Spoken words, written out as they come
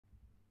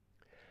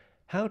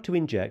How to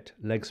inject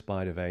leg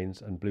spider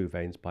veins and blue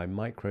veins by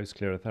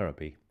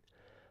microsclerotherapy.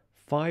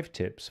 5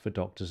 tips for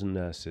doctors and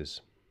nurses.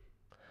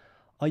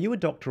 Are you a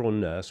doctor or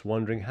nurse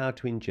wondering how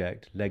to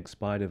inject leg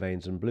spider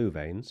veins and blue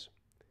veins?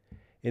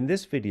 In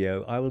this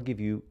video, I will give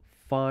you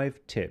 5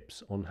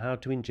 tips on how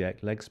to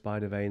inject leg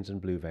spider veins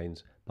and blue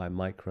veins by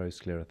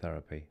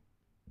microsclerotherapy.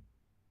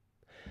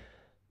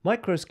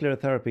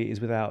 Microsclerotherapy is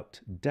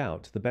without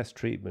doubt the best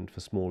treatment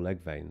for small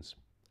leg veins.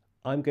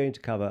 I'm going to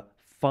cover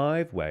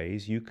 5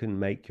 ways you can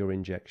make your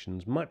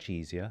injections much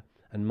easier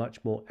and much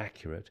more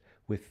accurate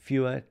with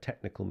fewer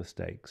technical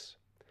mistakes.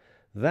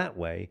 That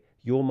way,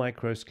 your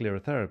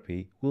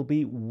microsclerotherapy will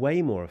be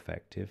way more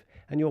effective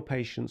and your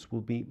patients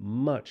will be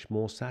much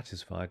more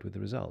satisfied with the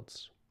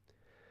results.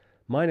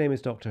 My name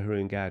is Dr.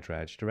 Haroon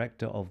Gadraj,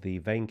 Director of the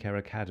Vein Care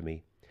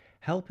Academy,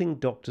 helping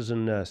doctors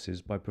and nurses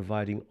by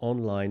providing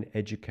online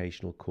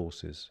educational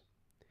courses.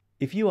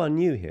 If you are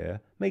new here,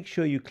 make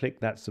sure you click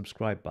that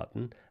subscribe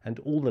button and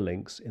all the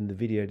links in the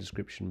video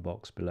description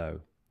box below.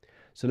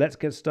 So let's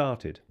get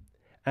started.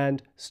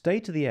 And stay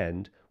to the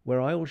end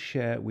where I will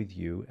share with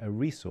you a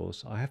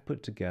resource I have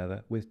put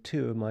together with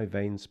 2 of my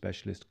vein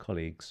specialist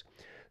colleagues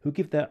who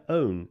give their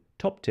own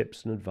top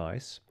tips and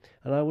advice,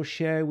 and I will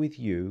share with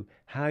you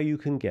how you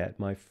can get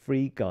my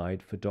free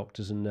guide for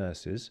doctors and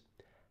nurses,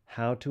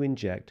 how to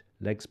inject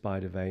leg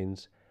spider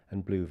veins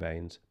and blue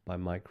veins by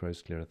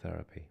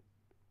microsclerotherapy.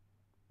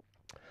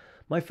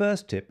 My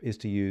first tip is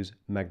to use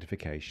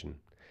magnification.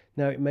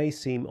 Now it may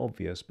seem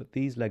obvious, but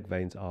these leg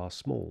veins are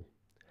small.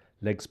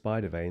 Leg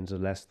spider veins are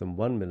less than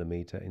 1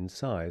 millimeter in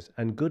size,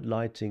 and good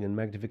lighting and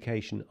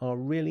magnification are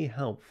really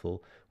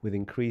helpful with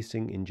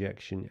increasing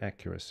injection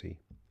accuracy.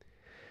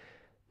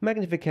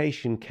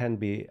 Magnification can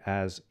be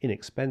as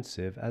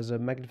inexpensive as a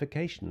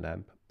magnification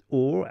lamp,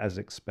 or as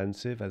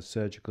expensive as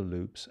surgical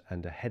loupes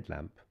and a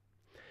headlamp.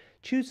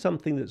 Choose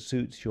something that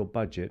suits your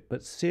budget,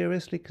 but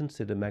seriously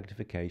consider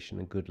magnification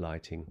and good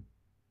lighting.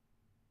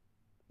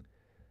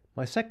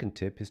 My second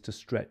tip is to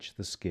stretch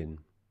the skin.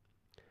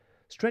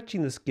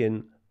 Stretching the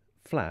skin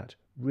flat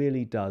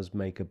really does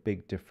make a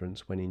big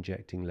difference when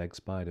injecting leg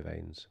spider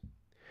veins.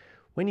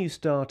 When you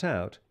start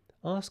out,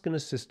 ask an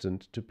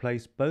assistant to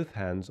place both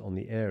hands on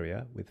the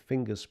area with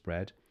fingers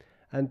spread,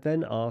 and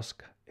then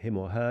ask him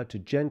or her to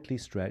gently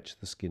stretch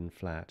the skin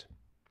flat.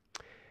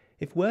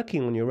 If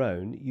working on your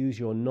own, use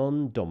your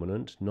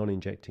non-dominant,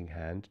 non-injecting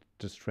hand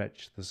to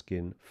stretch the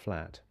skin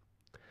flat.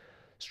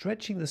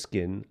 Stretching the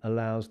skin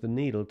allows the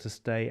needle to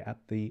stay at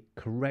the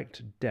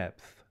correct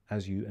depth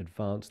as you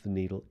advance the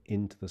needle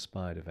into the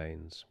spider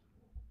veins.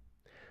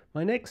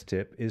 My next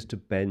tip is to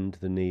bend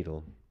the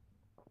needle.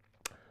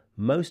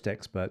 Most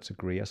experts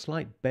agree a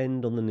slight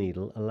bend on the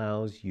needle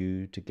allows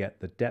you to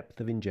get the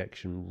depth of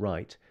injection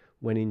right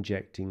when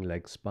injecting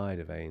leg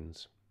spider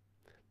veins,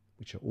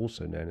 which are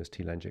also known as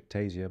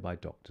telangiectasia by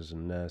doctors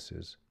and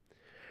nurses.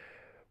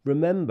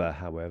 Remember,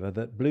 however,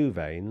 that blue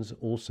veins,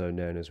 also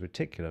known as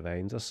reticular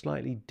veins, are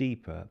slightly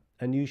deeper,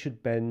 and you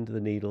should bend the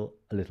needle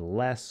a little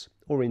less,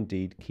 or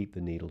indeed keep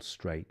the needle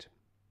straight.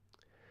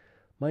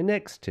 My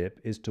next tip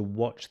is to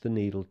watch the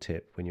needle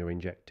tip when you're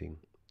injecting.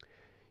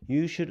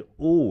 You should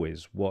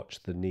always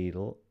watch the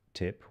needle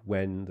tip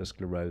when the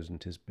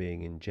sclerosant is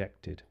being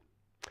injected.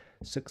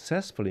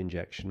 Successful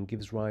injection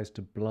gives rise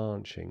to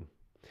blanching.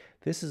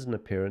 This is an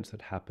appearance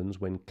that happens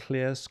when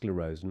clear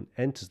sclerosant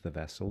enters the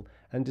vessel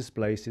and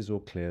displaces or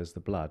clears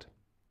the blood.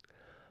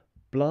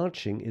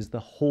 Blanching is the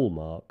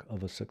hallmark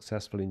of a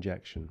successful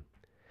injection.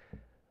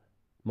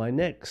 My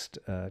next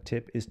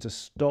tip is to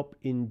stop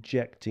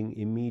injecting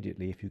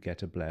immediately if you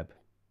get a bleb.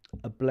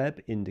 A bleb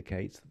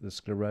indicates that the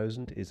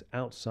sclerosant is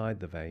outside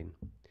the vein.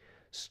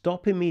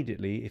 Stop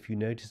immediately if you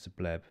notice a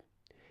bleb.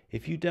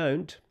 If you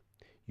don't,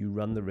 you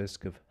run the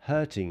risk of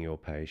hurting your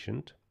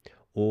patient,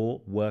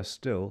 or worse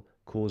still,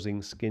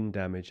 causing skin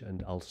damage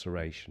and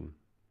ulceration.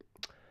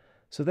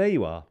 So there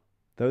you are.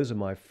 Those are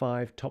my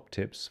 5 top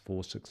tips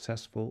for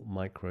successful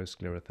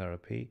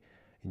microsclerotherapy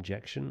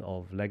injection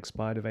of leg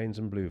spider veins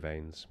and blue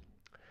veins.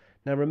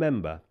 Now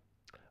remember,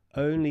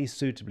 only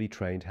suitably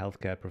trained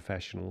healthcare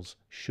professionals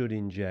should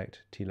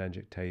inject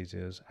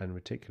telangiectasias and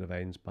reticular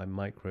veins by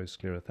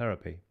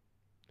microsclerotherapy.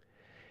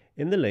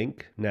 In the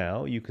link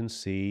now you can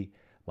see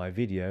my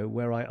video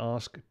where I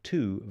ask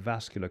 2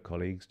 vascular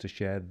colleagues to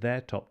share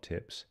their top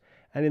tips,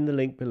 and in the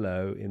link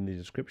below in the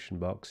description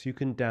box you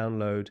can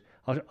download,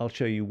 I'll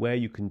show you where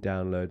you can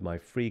download my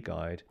free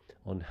guide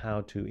on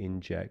how to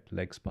inject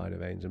leg spider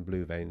veins and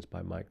blue veins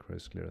by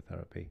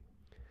microsclerotherapy.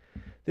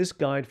 This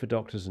guide for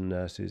doctors and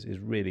nurses is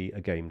really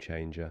a game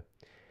changer.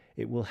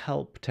 It will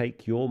help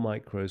take your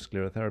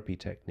microsclerotherapy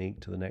technique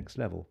to the next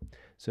level,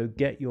 so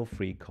get your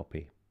free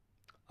copy.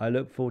 I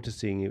look forward to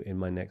seeing you in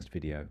my next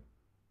video.